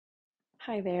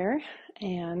Hi there,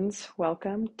 and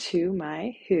welcome to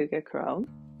my Hugekroon.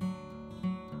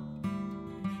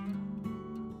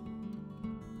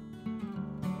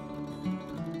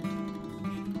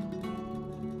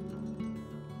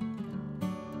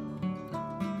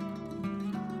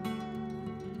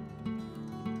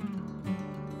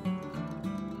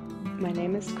 My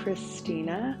name is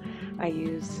Christina. I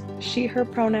use she, her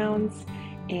pronouns,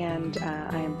 and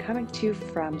I am coming to you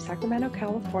from Sacramento,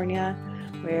 California,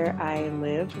 where I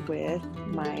live with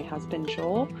my husband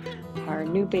Joel, our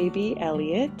new baby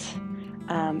Elliot,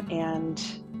 and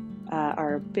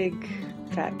our big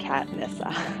fat cat Nissa.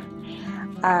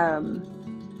 Um,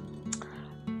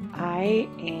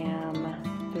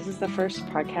 this is the first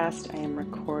podcast I am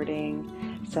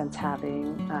recording since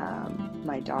having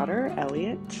my daughter,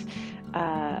 Elliot.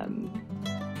 Um,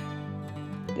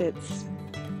 it's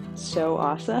so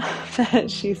awesome that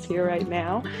she's here right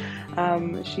now.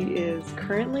 She is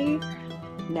currently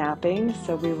napping,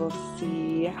 so we will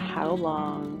see how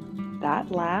long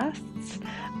that lasts.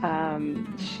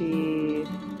 She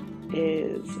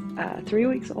is 3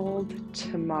 weeks old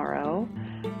tomorrow.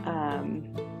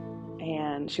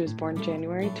 And she was born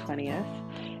January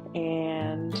 20th.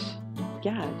 And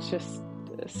yeah, it's just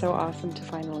so awesome to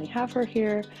finally have her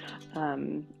here.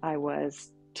 I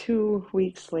was 2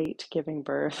 weeks late giving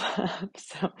birth,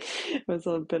 so it was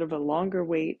a bit of a longer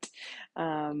wait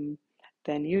than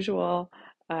usual.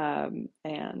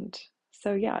 And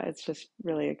so, yeah, it's just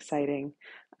really exciting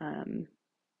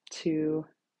to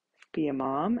be a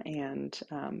mom. And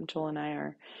Joel and I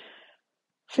are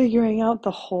figuring out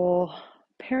the whole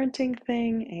parenting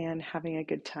thing and having a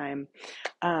good time.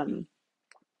 Um,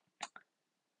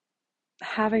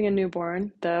 Having a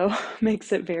newborn, though,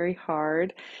 makes it very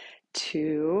hard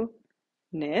to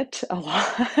knit a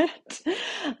lot.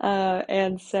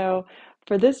 And so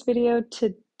for this video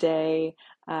today,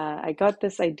 I got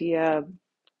this idea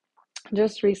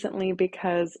just recently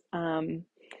because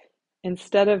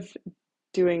instead of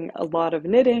doing a lot of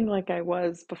knitting like I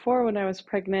was before when I was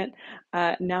pregnant,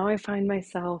 now I find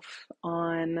myself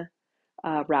on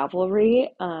Ravelry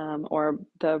or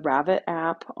the Rabbit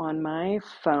app on my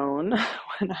phone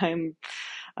when I'm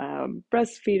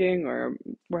breastfeeding or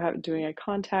we're doing a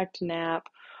contact nap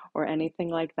or anything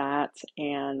like that.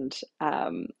 And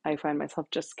I find myself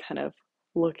just kind of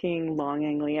looking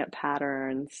longingly at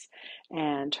patterns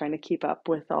and trying to keep up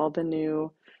with all the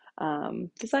new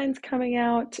designs coming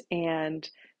out and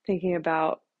thinking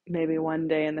about maybe one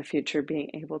day in the future being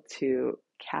able to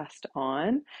cast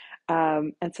on.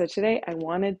 And so today I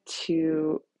wanted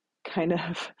to kind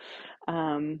of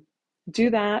do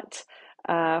that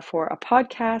for a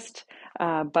podcast,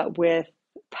 but with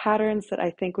patterns that I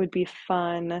think would be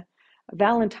fun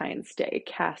Valentine's Day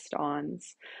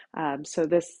cast-ons. So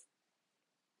this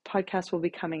podcast will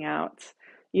be coming out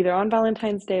either on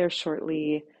Valentine's Day or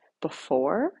shortly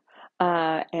before.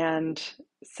 And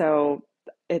so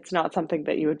it's not something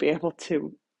that you would be able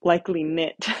to likely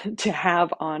knit to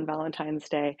have on Valentine's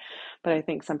Day, but I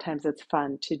think sometimes it's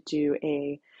fun to do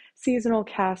a seasonal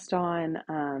cast on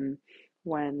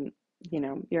when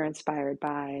you're inspired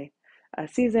by a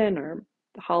season or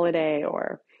holiday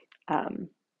or um,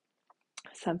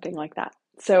 something like that.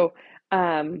 So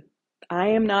I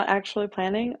am not actually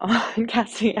planning on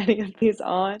casting any of these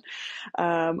on.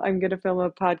 I'm going to film a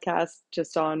podcast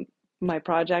just on my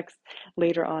projects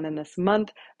later on in this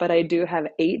month, but I do have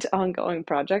 8 ongoing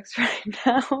projects right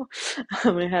now.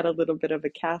 I had a little bit of a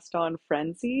cast on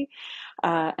frenzy,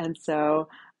 and so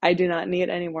I do not need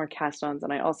any more cast ons,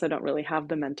 and I also don't really have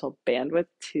the mental bandwidth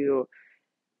to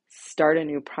start a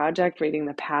new project, reading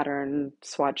the pattern,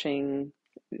 swatching,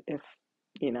 if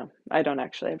I don't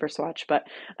actually ever swatch, but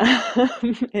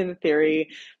in theory,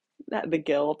 the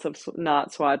guilt of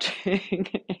not swatching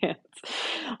and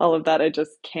all of that, I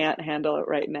just can't handle it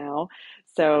right now.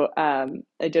 So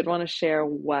I did want to share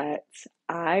what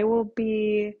I will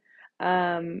be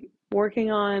working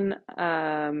on.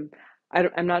 I'm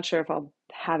not sure if I'll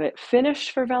have it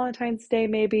finished for Valentine's Day,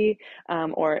 maybe,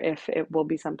 or if it will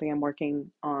be something I'm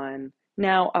working on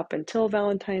now up until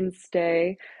Valentine's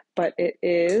Day. But it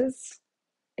is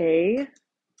a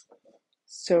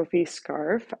Sophie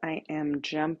scarf. I am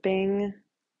jumping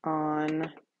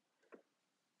on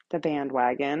the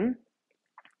bandwagon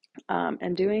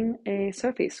and doing a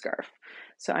Sophie scarf.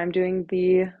 So I'm doing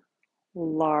the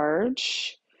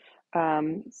large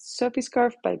Sophie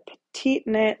scarf by Petite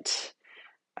Knit,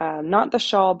 not the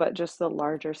shawl, but just the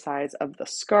larger size of the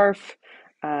scarf.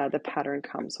 The pattern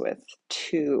comes with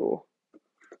two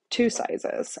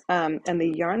sizes, and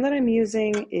the yarn that I'm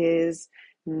using is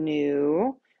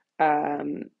new.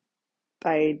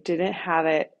 I didn't have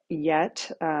it yet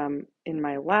in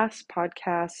my last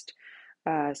podcast,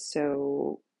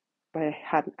 so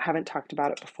haven't talked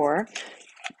about it before.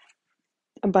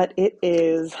 But it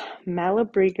is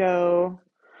Malabrigo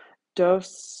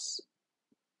dos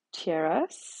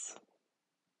Tierras.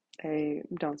 I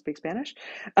don't speak Spanish.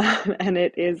 And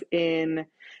it is in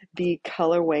the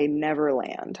colorway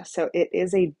Neverland. So it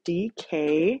is a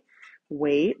DK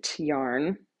weight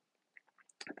yarn.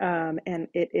 And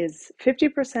it is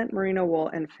 50% merino wool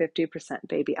and 50%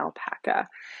 baby alpaca.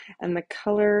 And the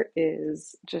color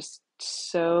is just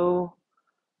so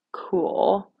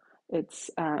cool. It's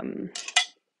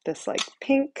this like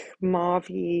pink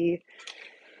mauve-y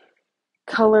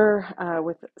color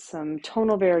with some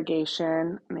tonal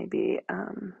variegation. Maybe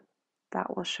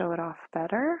that will show it off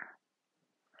better.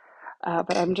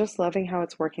 But I'm just loving how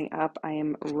it's working up. I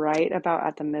am right about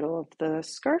at the middle of the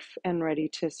scarf and ready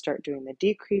to start doing the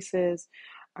decreases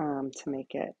to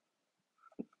make it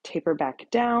taper back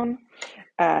down.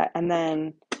 And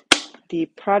then the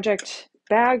project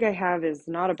bag I have is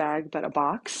not a bag, but a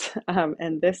box.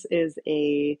 And this is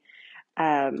a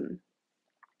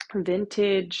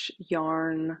vintage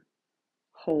yarn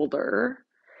holder.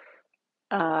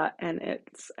 And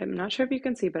I'm not sure if you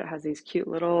can see, but it has these cute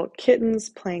little kittens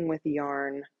playing with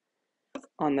yarn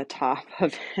on the top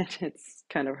of it. It's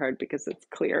kind of hard because it's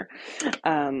clear.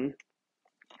 But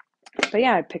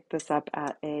yeah, I picked this up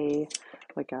at a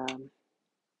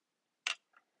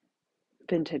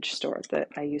vintage store that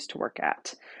I used to work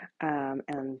at.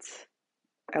 And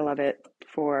I love it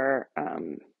for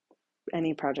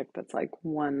any project that's like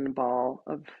one ball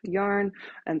of yarn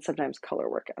and sometimes color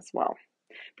work as well.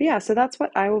 But yeah, so that's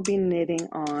what I will be knitting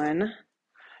on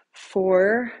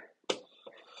for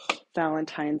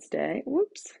Valentine's Day.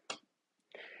 Whoops.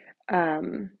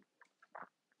 And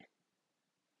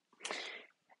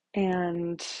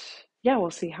yeah,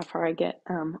 we'll see how far I get.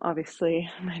 Obviously,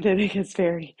 my knitting is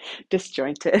very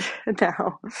disjointed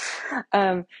now.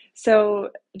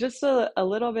 So just a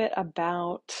little bit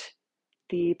about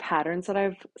the patterns that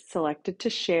I've selected to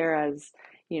share as,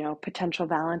 potential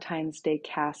Valentine's Day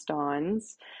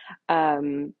cast-ons.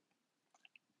 I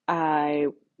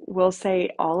will say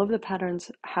all of the patterns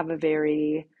have a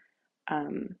very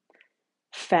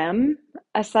femme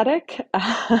aesthetic,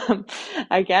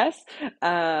 I guess.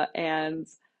 And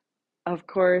of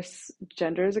course,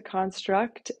 gender is a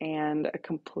construct and a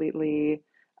completely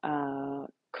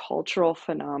cultural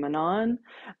phenomenon.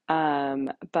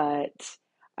 But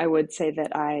I would say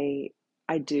that I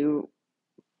do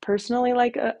personally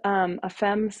like a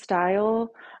femme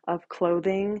style of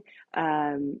clothing,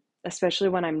 especially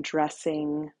when I'm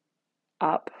dressing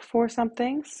up for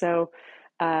something. So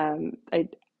I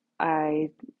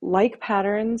like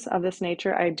patterns of this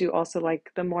nature. I do also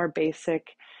like the more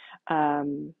basic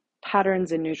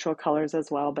patterns in neutral colors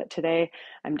as well. But today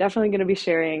I'm definitely going to be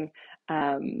sharing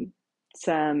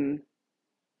some,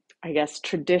 I guess,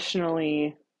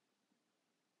 traditionally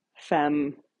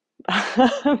femme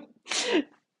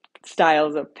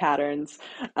styles of patterns.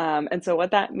 And so what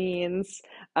that means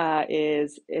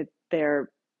is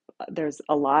there's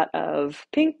a lot of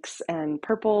pinks and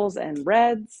purples and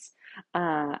reds,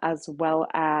 as well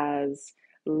as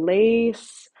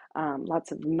lace,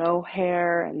 lots of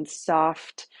mohair and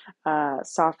softer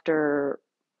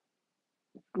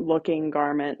looking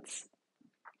garments,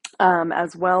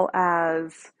 as well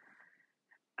as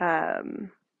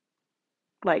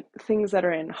like things that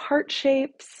are in heart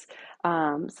shapes,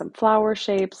 some flower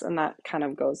shapes, and that kind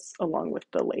of goes along with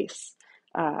the lace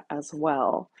as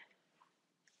well.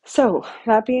 So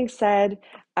that being said,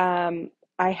 I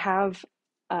have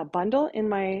a bundle in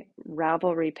my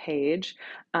Ravelry page.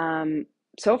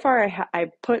 So far,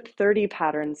 I put 30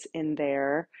 patterns in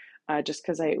there just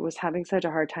because I was having such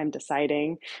a hard time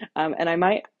deciding, and I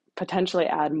might potentially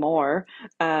add more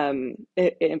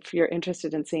if you're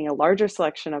interested in seeing a larger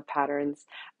selection of patterns.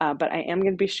 But I am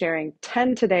going to be sharing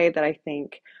 10 today that I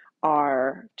think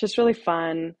are just really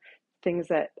fun, things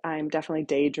that I'm definitely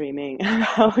daydreaming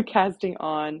about casting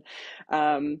on.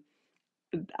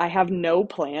 I have no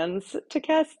plans to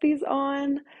cast these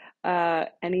on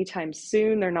anytime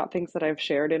soon. They're not things that I've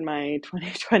shared in my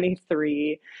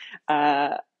 2023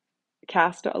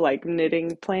 cast like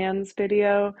knitting plans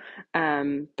video,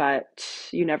 but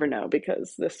you never know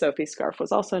because this Sophie scarf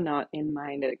was also not in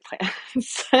my knitting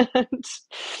plans and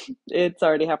it's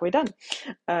already halfway done.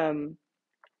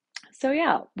 So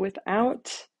yeah,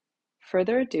 without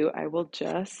further ado, I will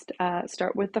just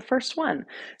start with the first one.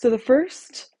 So the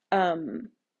first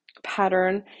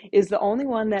pattern is the only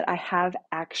one that I have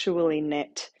actually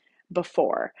knit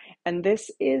before, and this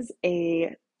is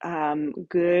a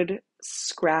good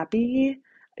scrappy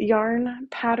yarn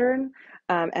pattern,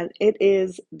 and it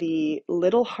is the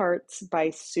Little Hearts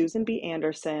by Susan B.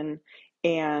 Anderson,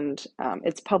 and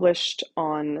it's published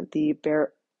on the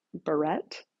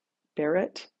Barrett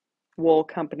Barrett Wool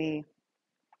Company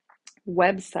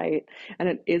website, and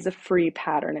it is a free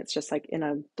pattern. It's just like in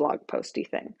a blog posty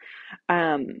thing.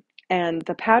 And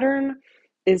the pattern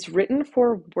is written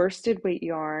for worsted weight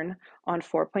yarn on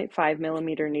 4.5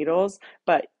 millimeter needles,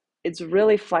 but it's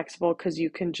really flexible because you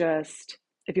can just,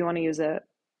 if you want to use a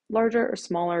larger or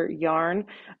smaller yarn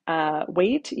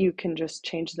weight, you can just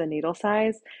change the needle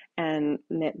size and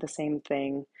knit the same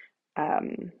thing.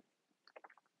 Um,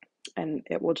 and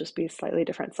it will just be a slightly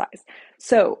different size.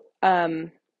 So,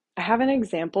 I have an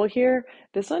example here.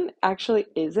 This one actually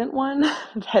isn't one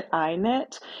that I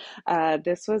knit.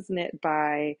 This was knit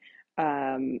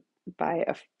um, by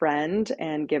a friend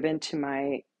and given to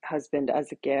my husband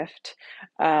as a gift.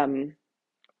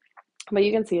 But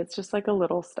you can see it's just like a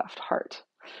little stuffed heart.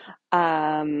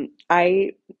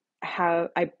 I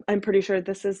I'm pretty sure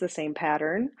this is the same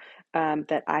pattern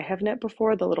that I have knit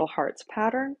before, the little hearts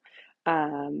pattern.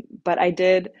 But I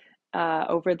did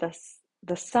over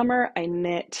the summer, I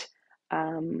knit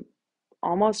um,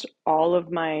 almost all of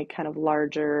my kind of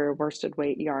larger worsted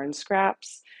weight yarn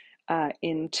scraps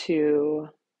into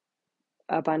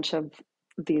a bunch of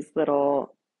these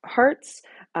little hearts.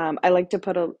 I like to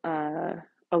put a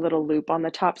little loop on the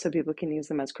top so people can use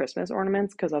them as Christmas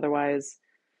ornaments because otherwise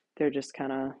they're just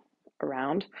kind of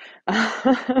around.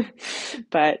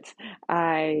 But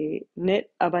I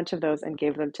knit a bunch of those and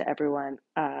gave them to everyone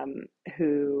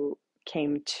who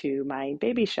came to my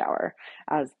baby shower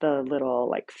as the little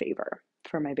like favor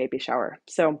for my baby shower.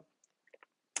 So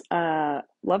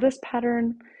love this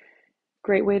pattern.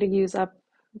 Great way to use up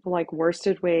like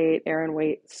worsted weight, Aran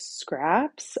weight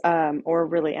scraps, or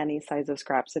really any size of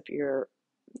scraps if you're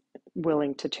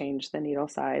willing to change the needle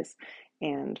size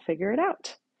and figure it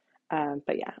out.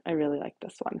 But yeah, I really like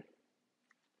this one.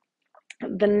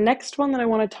 The next one that I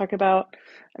want to talk about,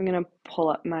 I'm going to pull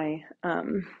up my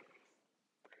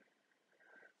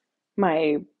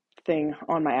thing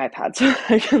on my iPad so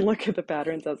I can look at the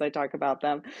patterns as I talk about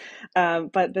them.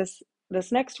 But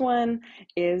this next one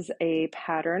is a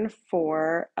pattern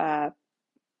for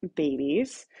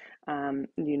babies. You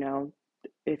know,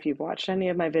 if you've watched any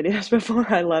of my videos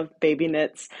before, I love baby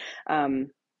knits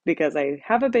because I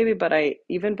have a baby, but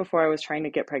even before I was trying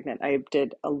to get pregnant, I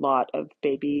did a lot of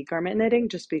baby garment knitting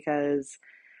just because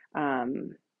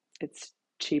it's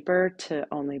cheaper to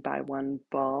only buy one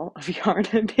ball of yarn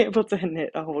and be able to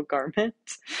knit a whole garment.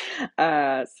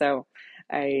 So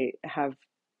I have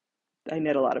I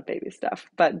knit a lot of baby stuff,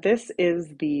 but this is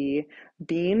the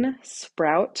Bean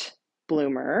Sprout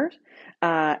Bloomer,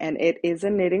 and it is a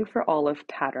knitting for olive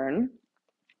pattern.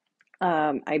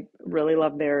 I really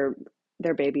love their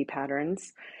baby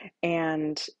patterns,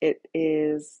 and it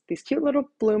is these cute little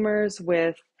bloomers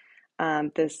with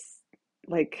this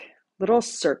like little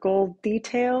circle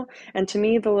detail. And to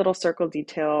me, the little circle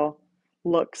detail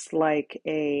looks like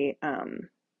a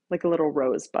little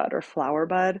rosebud or flower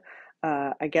bud.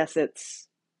 I guess it's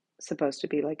supposed to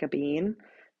be like a bean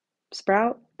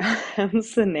sprout,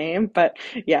 hence the name. But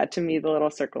yeah, to me, the little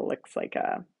circle looks like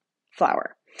a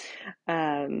flower.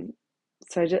 Um,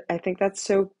 I think that's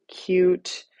so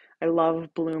cute. I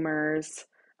love bloomers.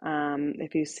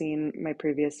 If you've seen my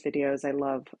previous videos, I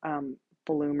love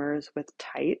bloomers with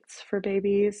tights for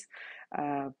babies,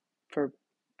 for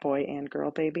boy and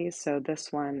girl babies. So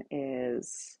this one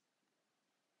is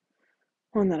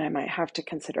one that I might have to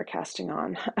consider casting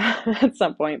on at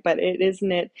some point, but it is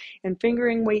knit in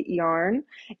fingering weight yarn,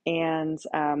 and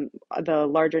the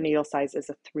larger needle size is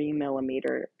a 3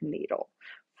 millimeter needle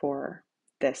for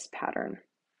this pattern.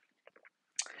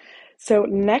 So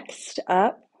next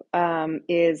up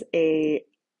is a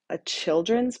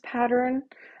children's pattern,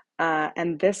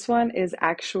 and this one is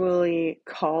actually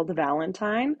called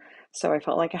Valentine, so I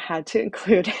felt like I had to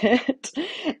include it,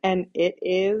 and it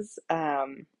is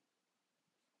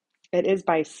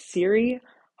by Siri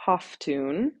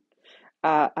Hoftun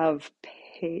of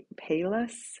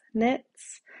Payless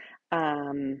Knits.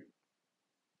 Um,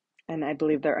 and I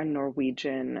believe they're a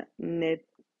Norwegian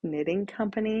knitting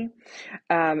company.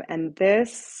 And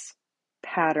this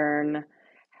pattern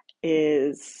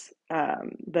is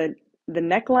the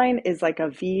neckline is like a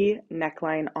V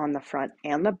neckline on the front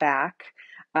and the back.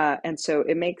 And so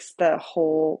it makes the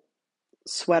whole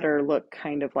sweater look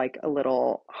kind of like a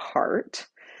little heart.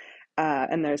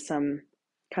 And there's some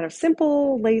kind of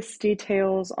simple lace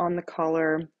details on the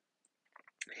collar.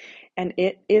 And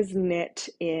it is knit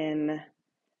in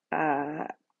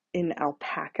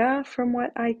alpaca from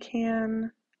what I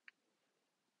can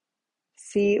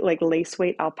see like lace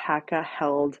weight alpaca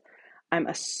held, I'm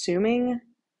assuming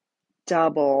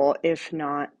double, if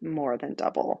not more than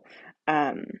double.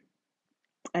 Um,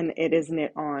 and it is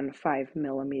knit on 5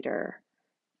 millimeter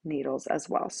needles as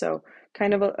well. So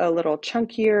kind of a little uh,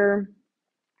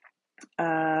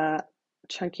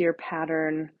 chunkier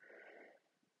pattern.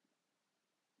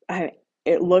 I,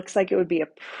 it looks like it would be a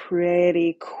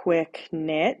pretty quick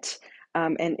knit,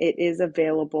 and it is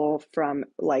available from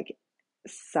like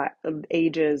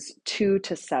ages 2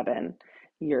 to 7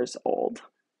 years old.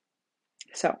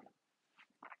 So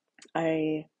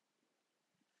I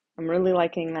I'm really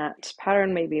liking that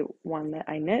pattern. Maybe one that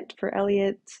I knit for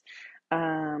Elliot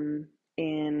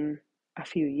in a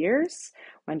few years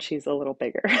when she's a little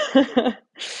bigger.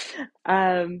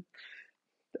 um,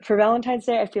 for Valentine's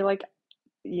Day, I feel like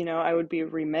I would be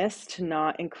remiss to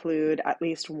not include at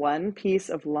least one piece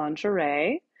of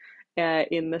lingerie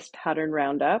in this pattern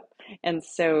roundup. And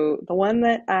so the one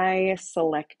that I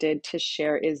selected to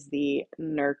share is the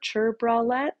Nurture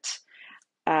Bralette.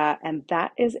 And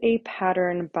that is a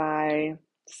pattern by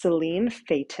Celine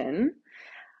Phaeton.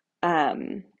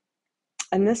 Um,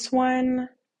 and this one,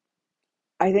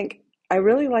 I think I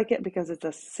really like it because it's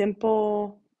a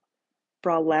simple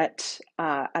bralette.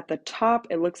 At the top,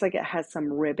 it looks like it has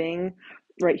some ribbing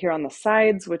right here on the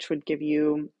sides, which would give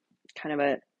you kind of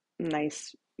a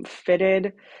nice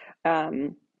fitted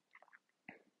um,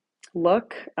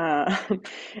 look and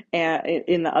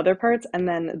in the other parts. And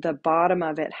then the bottom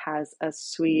of it has a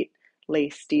sweet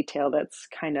lace detail that's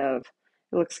it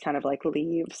looks kind of like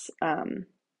leaves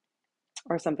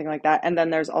or something like that. And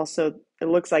then there's also, it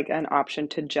looks like an option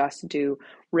to just do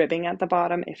ribbing at the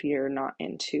bottom if you're not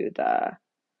into that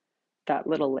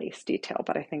little lace detail.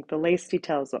 But I think the lace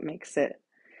detail is what makes it,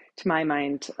 to my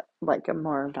mind, like a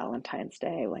more Valentine's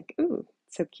Day, like, ooh,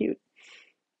 so cute.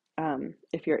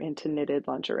 If you're into knitted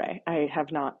lingerie. I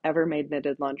have not ever made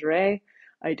knitted lingerie.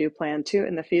 I do plan to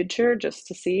in the future just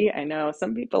to see. I know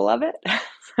some people love it.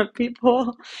 Some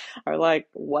people are like,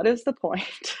 what is the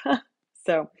point?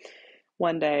 So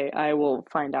one day I will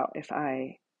find out if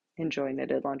I enjoy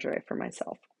knitted lingerie for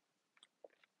myself.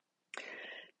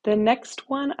 The next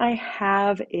one I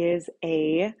have is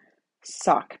a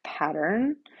sock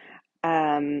pattern,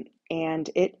 and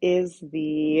it is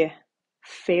the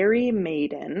Fairy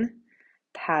Maiden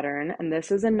pattern, and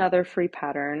this is another free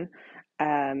pattern,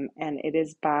 and it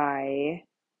is by,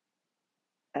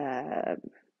 uh,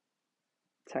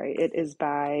 it is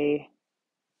by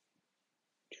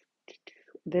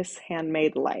This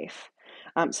Handmade Life.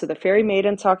 So the Fairy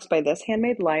Maiden socks by This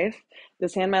Handmade Life.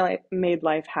 This Handmade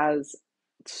Life has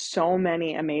so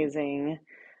many amazing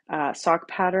sock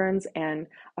patterns, and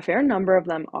a fair number of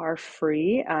them are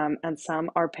free, and some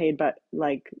are paid, but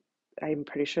like I'm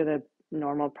pretty sure the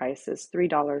normal price is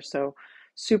 $3, so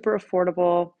super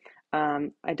affordable. I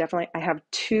have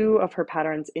two of her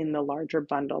patterns in the larger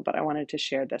bundle, but I wanted to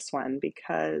share this one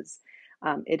because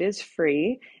it is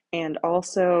free, and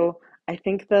also I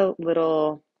think the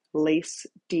little lace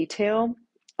detail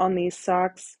on these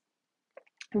socks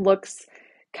looks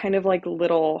kind of like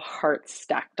little hearts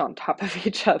stacked on top of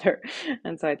each other.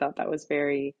 And so I thought that was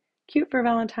very cute for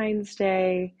Valentine's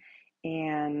Day.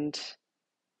 And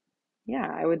yeah,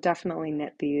 I would definitely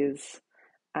knit these.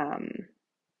 I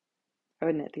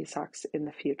would knit these socks in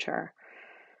the future,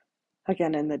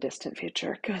 again in the distant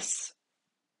future, because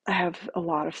I have a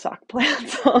lot of sock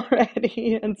plans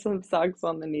already and some socks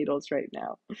on the needles right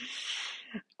now.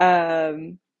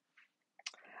 Um,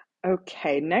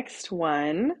 okay, next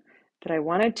one that I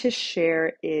wanted to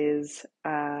share is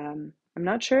I'm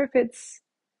not sure if it's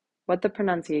what the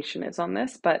pronunciation is on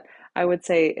this, but I would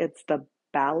say it's the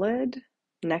Ballad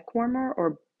neck warmer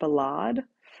or Ballad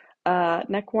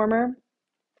neck warmer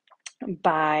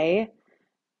by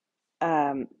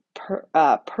Pearl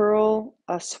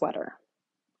a Sweater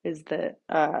is the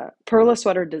Pearl a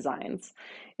Sweater Designs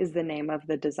is the name of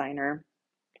the designer.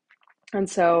 And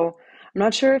so I'm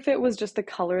not sure if it was just the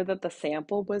color that the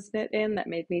sample was knit in that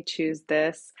made me choose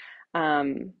this.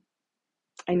 Um,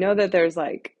 I know that there's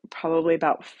like probably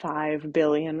about 5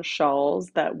 billion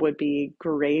shawls that would be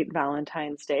great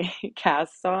Valentine's Day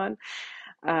cast ons.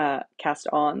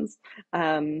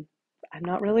 I'm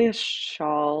not really a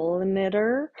shawl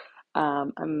knitter.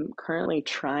 I'm currently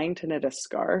trying to knit a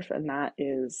scarf, and that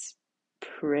is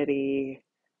pretty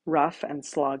rough and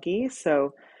sloggy.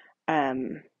 So,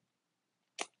 um,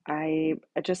 I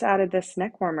just added this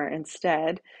neck warmer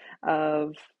instead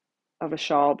of a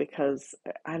shawl because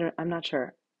I'm not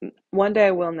sure. One day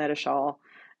I will knit a shawl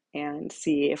and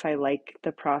see if I like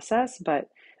the process, but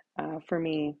for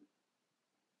me,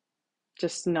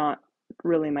 just not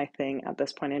really my thing at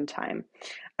this point in time.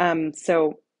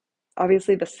 So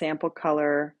obviously the sample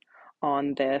color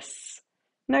on this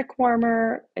neck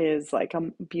warmer is like a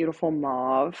beautiful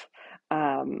mauve,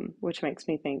 which makes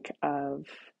me think of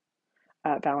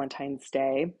Valentine's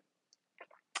Day.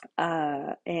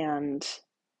 And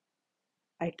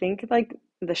I think like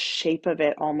the shape of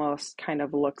it almost kind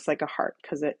of looks like a heart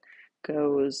because it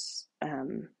goes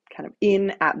kind of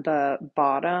in at the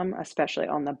bottom, especially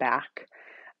on the back.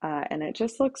 And it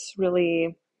just looks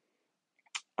really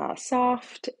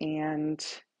soft and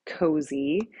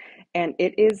cozy. And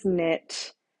it is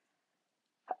knit,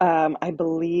 I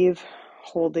believe,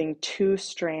 holding two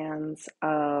strands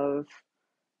of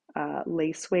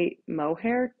lace weight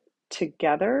mohair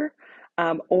together,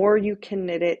 or you can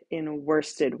knit it in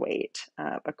worsted weight,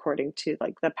 according to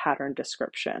like the pattern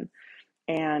description.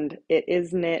 And it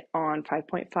is knit on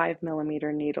 5.5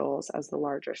 millimeter needles as the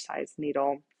larger size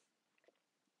needle.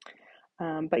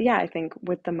 But yeah, I think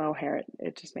with the mohair,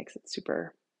 it just makes it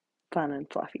super fun and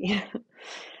fluffy.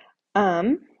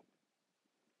 um,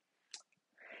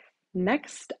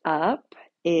 Next up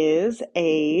is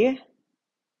a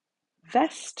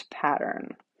vest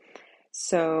pattern.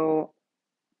 So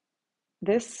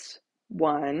this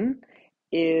one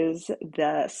is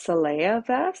the Salea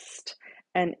vest,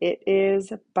 and it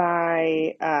is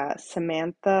by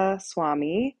Samantha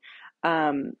Swami.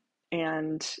 Um,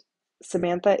 and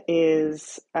Samantha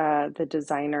is the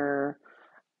designer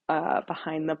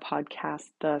behind the podcast,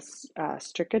 the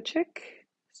Stricka Chick.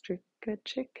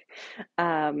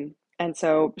 And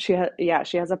so she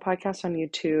has a podcast on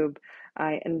YouTube.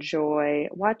 I enjoy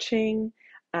watching.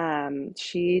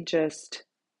 She just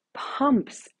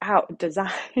pumps out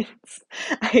designs.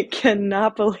 I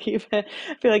cannot believe it.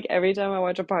 I feel like every time I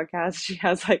watch a podcast, she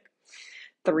has like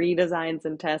three designs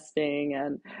in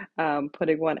testing and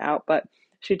putting one out. But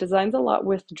she designs a lot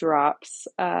with drops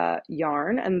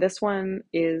yarn, and this one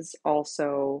is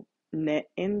also knit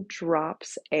in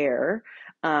drops air.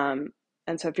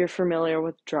 And so if you're familiar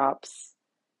with drops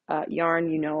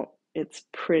yarn, you know it's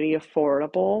pretty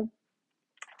affordable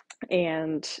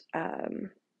and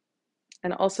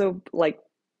also like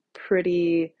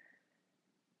pretty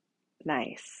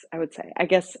nice, I would say. I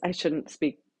guess I shouldn't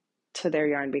speak to their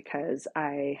yarn because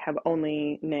I have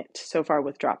only knit so far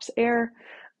with Drops Air.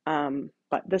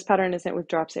 But this pattern is knit with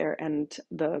Drops Air, and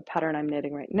the pattern I'm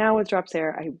knitting right now with Drops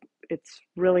Air, it's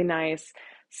really nice,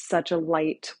 such a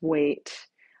lightweight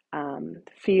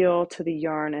feel to the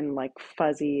yarn and like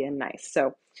fuzzy and nice.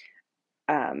 So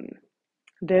um,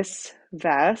 this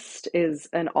vest is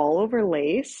an all over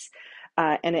lace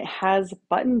and it has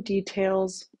button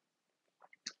details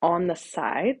on the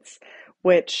sides,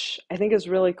 which I think is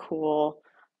really cool,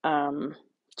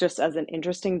 just as an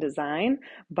interesting design.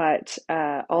 But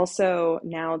also,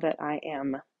 now that I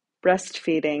am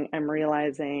breastfeeding, I'm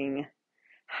realizing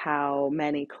how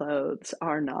many clothes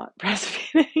are not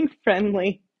breastfeeding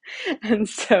friendly. And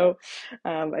so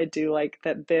I do like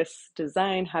that this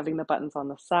design, having the buttons on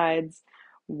the sides,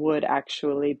 would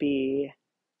actually be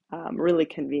really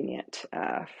convenient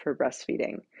for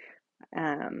breastfeeding.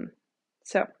 Um,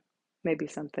 so maybe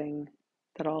something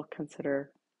that I'll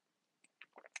consider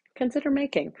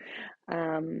making.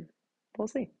 We'll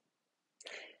see.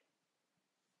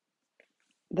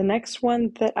 The next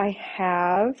one that I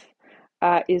have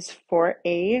is for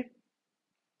a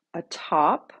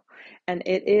top, and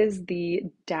it is the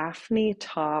Daphne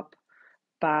top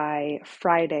by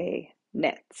Friday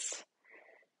Knits.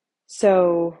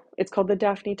 So it's called the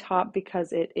Daphne top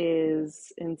because it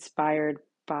is inspired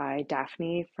by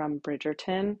Daphne from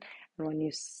Bridgerton. And when you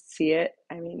see it,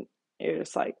 I mean, you're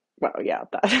just like, wow, yeah,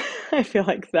 that I feel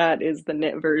like that is the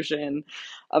knit version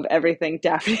of everything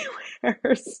Daphne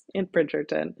wears in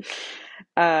Bridgerton.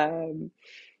 Um,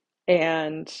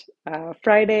 and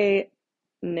Friday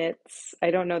Knits,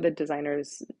 I don't know the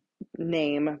designer's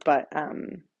name, but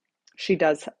she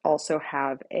does also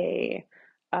have a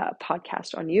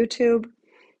podcast on YouTube.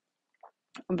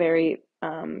 Very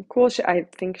cool. I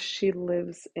think she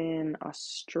lives in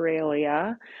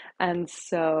Australia. And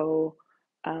so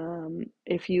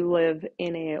if you live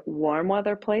in a warm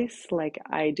weather place like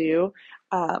I do,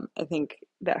 I think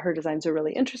that her designs are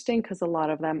really interesting because a lot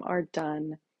of them are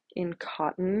done in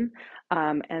cotton.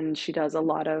 And she does a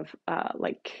lot of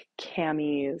like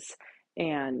camis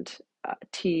and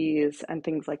tees and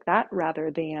things like that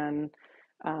rather than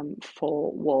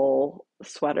full wool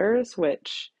sweaters,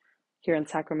 which here in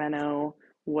Sacramento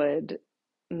would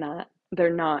not,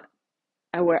 they're not,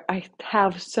 I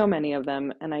have so many of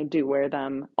them and I do wear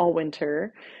them all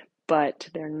winter, but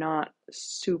they're not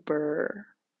super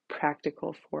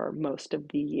practical for most of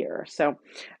the year. So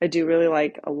I do really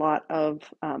like a lot of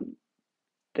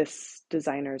this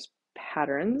designer's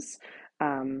patterns.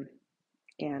 Um,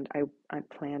 and I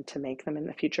plan to make them in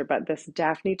the future. But this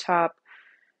Daphne top,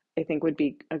 I think, would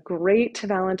be a great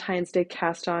Valentine's Day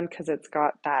cast on because it's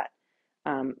got that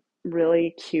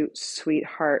really cute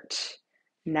sweetheart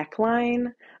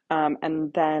neckline,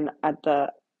 and then at the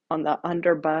on the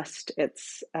under bust,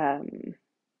 it's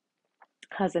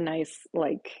has a nice,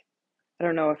 like, I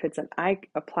don't know if it's an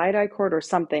applied I-cord or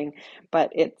something,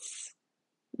 but it's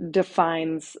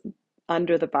defines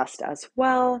under the bust as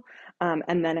well.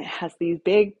 And then it has these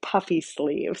big puffy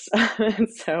sleeves. And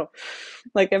so,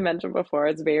 like I mentioned before,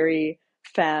 it's very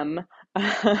femme,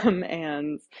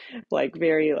 and like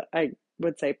very, I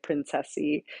would say,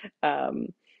 princessy. Um,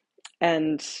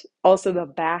 and also the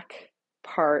back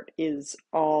part is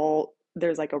all,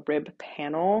 there's like a rib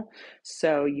panel.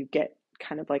 So you get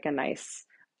kind of like a nice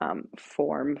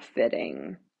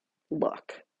form-fitting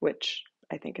look, which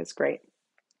I think is great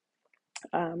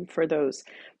for those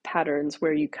patterns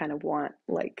where you kind of want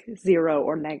like zero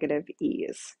or negative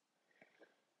ease.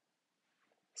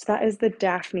 So that is the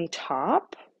Daphne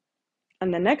top.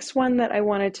 And the next one that I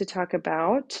wanted to talk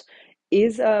about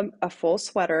is a full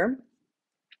sweater.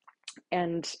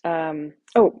 And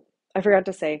oh, I forgot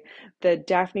to say, the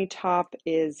Daphne top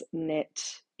is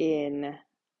knit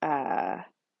uh,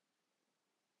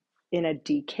 in a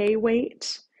DK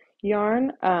weight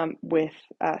yarn with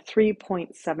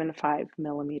 3.75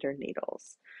 millimeter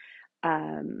needles.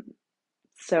 Um,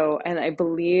 so, and I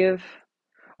believe,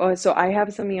 oh, so I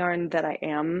have some yarn that I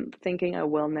am thinking I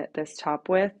will knit this top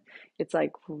with. It's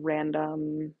like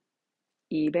random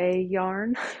eBay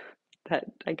yarn that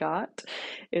I got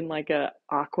in like a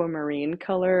aquamarine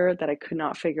color that I could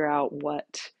not figure out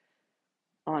what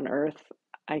on earth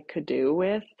I could do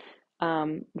with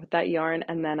that yarn.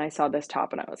 And then I saw this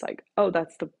top and I was like, oh,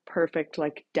 that's the perfect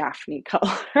like Daphne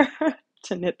color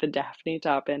to knit the Daphne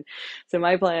top in. So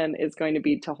my plan is going to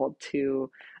be to hold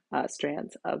two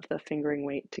strands of the fingering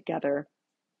weight together,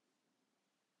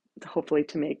 hopefully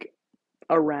to make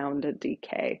around a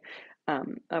DK.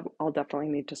 I'll definitely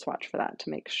need to swatch for that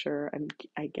to make sure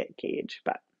I get gauge,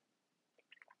 but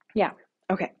yeah.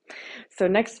 Okay, so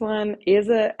next one is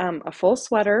a full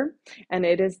sweater, and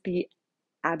it is the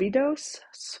Abydos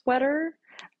sweater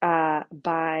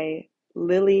by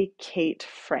Lily Kate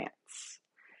France.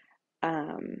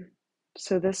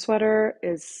 So this sweater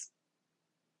is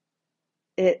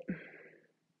it.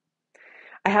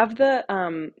 I have the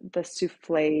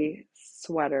souffle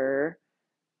sweater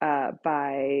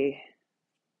by,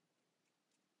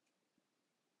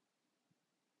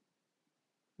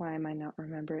 why am I not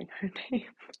remembering her name?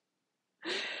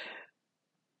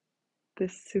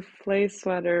 This souffle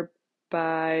sweater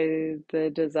by the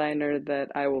designer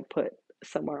that I will put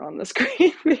somewhere on the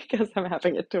screen because I'm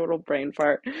having a total brain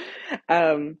fart.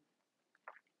 Um,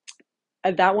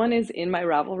 that one is in my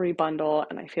Ravelry bundle,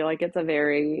 and I feel like it's a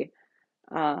very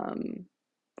kind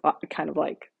of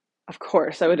like, of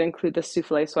course, I would include the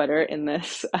souffle sweater in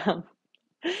this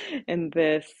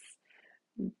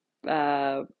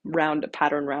round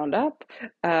pattern roundup,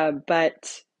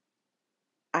 but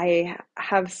I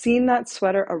have seen that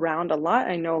sweater around a lot.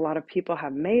 I know a lot of people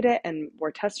have made it and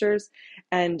were testers,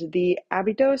 and the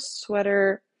Abydos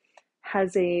sweater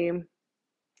has a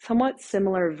somewhat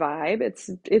similar vibe.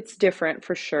 It's different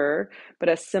for sure, but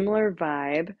a similar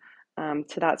vibe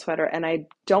to that sweater. And I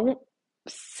don't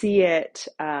see it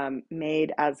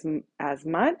made as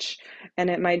much, and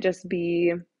it might just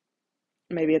be,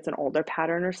 maybe it's an older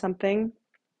pattern or something.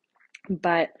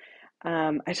 But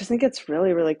I just think it's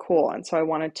really, really cool. And so I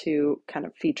wanted to kind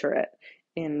of feature it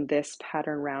in this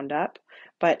pattern roundup.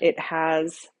 But it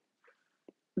has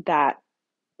that,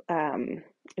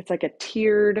 it's like a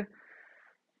tiered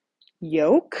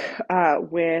yoke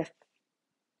with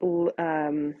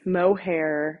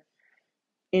mohair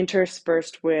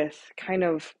interspersed with kind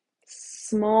of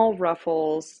small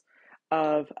ruffles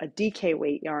of a DK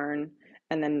weight yarn,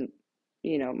 and then,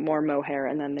 more mohair,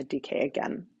 and then the DK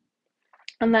again.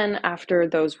 And then after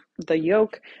the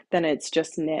yoke, then it's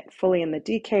just knit fully in the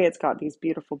DK. It's got these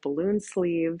beautiful balloon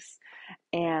sleeves,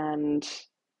 and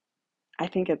I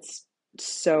think it's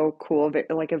so cool,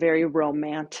 like a very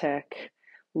romantic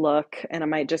look. And it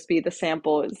might just be the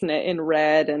sample is knit in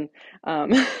red, and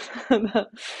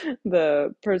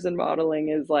the person modeling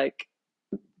is like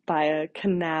by a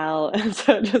canal, and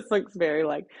so it just looks very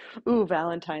like, ooh,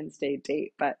 Valentine's Day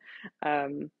date. But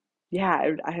yeah,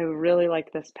 I really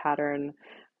like this pattern.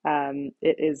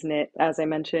 It is knit, as I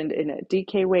mentioned, in a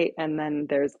DK weight, and then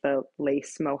there's the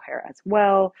lace mohair as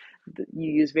well. You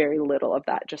use very little of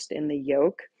that just in the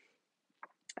yoke.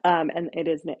 And it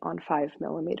is knit on 5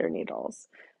 millimeter needles.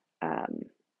 Um,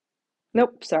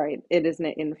 nope, sorry, it is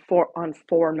knit in 4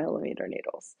 millimeter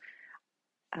needles.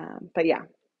 But yeah,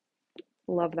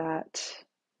 love that.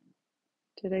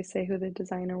 Did I say who the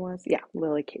designer was? Yeah,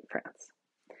 Lily Kate France.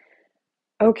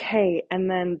 Okay, and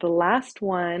then the last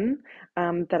one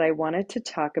that I wanted to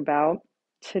talk about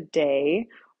today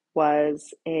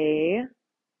was a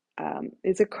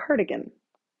is a cardigan.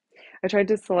 I tried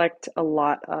to select a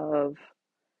lot of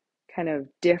kind of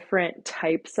different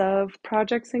types of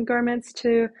projects and garments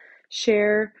to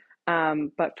share,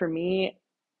 but for me,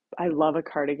 I love a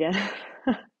cardigan.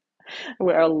 I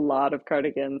wear a lot of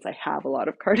cardigans. I have a lot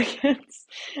of cardigans,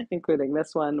 including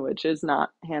this one, which is not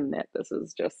hand knit. This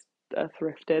is just a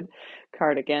thrifted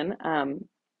cardigan.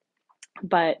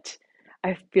 But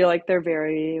I feel like they're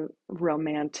very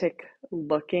romantic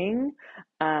looking,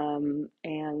 and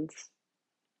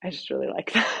I just really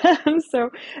like them. So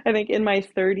I think in my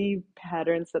 30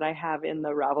 patterns that I have in the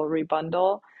Ravelry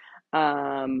bundle,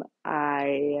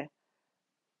 I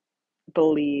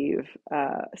believe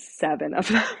 7 of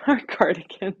them are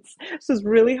cardigans. So it's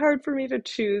really hard for me to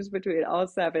choose between all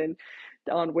 7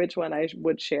 on which one I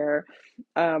would share.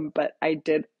 But I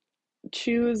did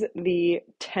choose the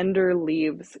Tender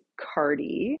Leaves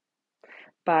Cardi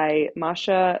by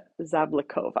Masha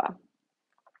Zablikova.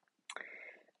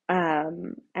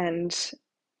 And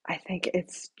I think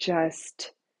it's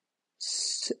just,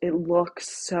 it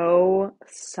looks so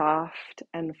soft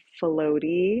and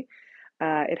floaty.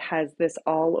 It has this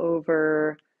all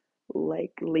over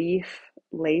like leaf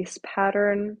lace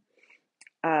pattern.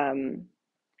 Um,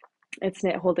 it's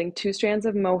knit holding 2 strands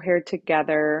of mohair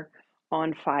together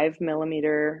on 5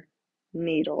 millimeter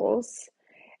needles.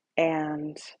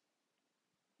 And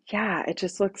yeah, it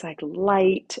just looks like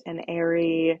light and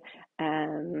airy.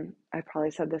 And I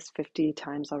probably said this 50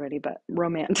 times already, but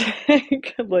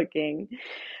romantic looking.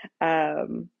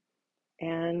 Um,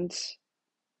 and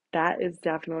that is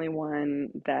definitely one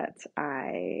that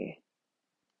I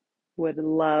would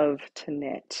love to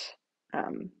knit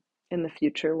in the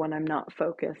future when I'm not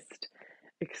focused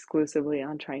exclusively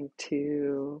on trying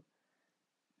to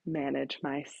manage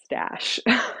my stash.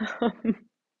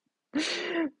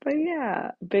 But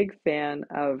yeah, big fan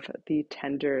of the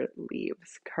Tender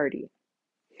Leaves Cardi.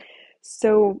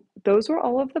 So those were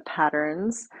all of the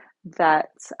patterns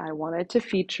that I wanted to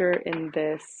feature in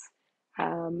this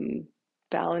um,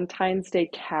 Valentine's Day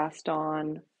cast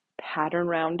on pattern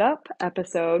roundup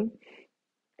episode.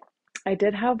 I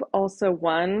did have also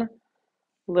one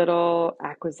little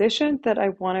acquisition that I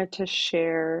wanted to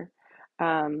share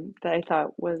that I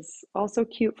thought was also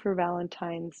cute for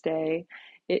Valentine's Day.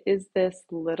 It is this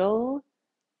little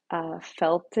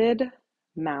felted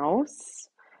mouse,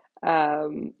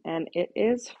 and it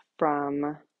is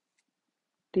from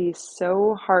the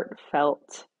So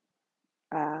Heartfelt,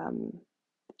 um,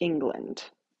 England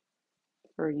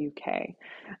or UK.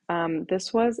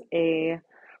 This was a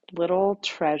little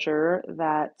treasure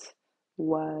that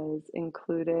was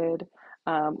included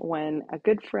when a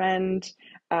good friend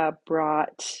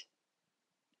brought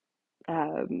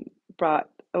um, brought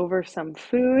over some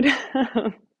food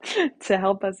to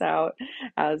help us out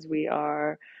as we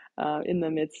are in the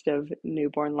midst of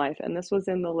newborn life. And this was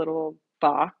in the little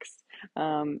box,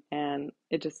 and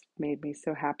it just made me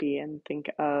so happy and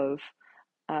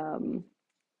um,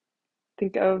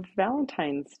 think of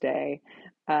Valentine's Day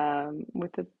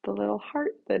with the little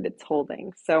heart that it's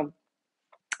holding. So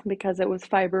because it was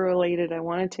fiber related, I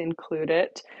wanted to include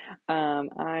it.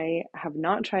 I have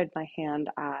not tried my hand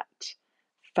at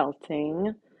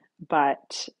felting,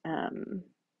 but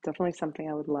definitely something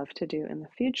I would love to do in the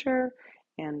future.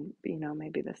 And,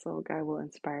 maybe this little guy will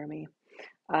inspire me.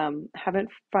 Haven't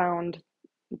found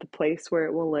the place where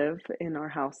it will live in our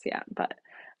house yet, but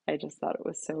I just thought it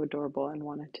was so adorable and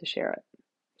wanted to share it.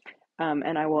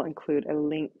 And I will include a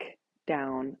link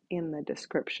down in the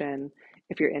description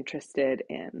if you're interested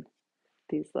in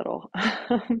these little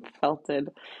felted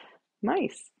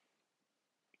mice.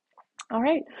 All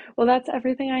right. Well, that's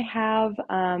everything I have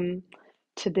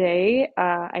today.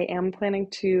 I am planning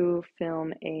to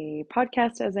film a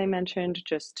podcast, as I mentioned,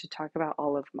 just to talk about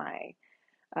all of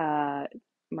uh,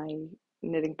 my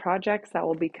knitting projects that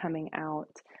will be coming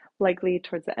out likely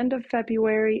towards the end of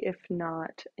February, if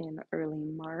not in early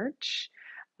March.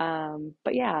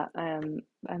 But yeah, I'm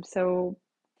so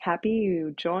happy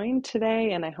you joined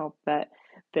today, and I hope that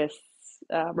this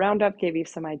roundup gave you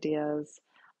some ideas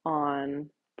on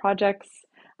projects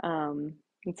and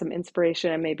some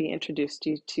inspiration, and maybe introduced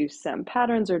you to some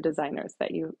patterns or designers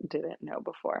that you didn't know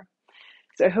before.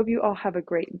 So I hope you all have a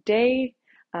great day.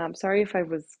 Sorry if I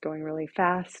was going really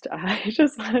fast. I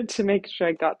just wanted to make sure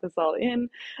I got this all in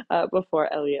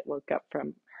before Elliot woke up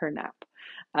from her nap.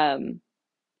 Um,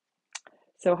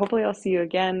 so hopefully I'll see you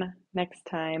again next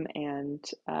time, and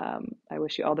I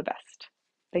wish you all the best.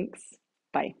 Thanks.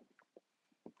 Bye.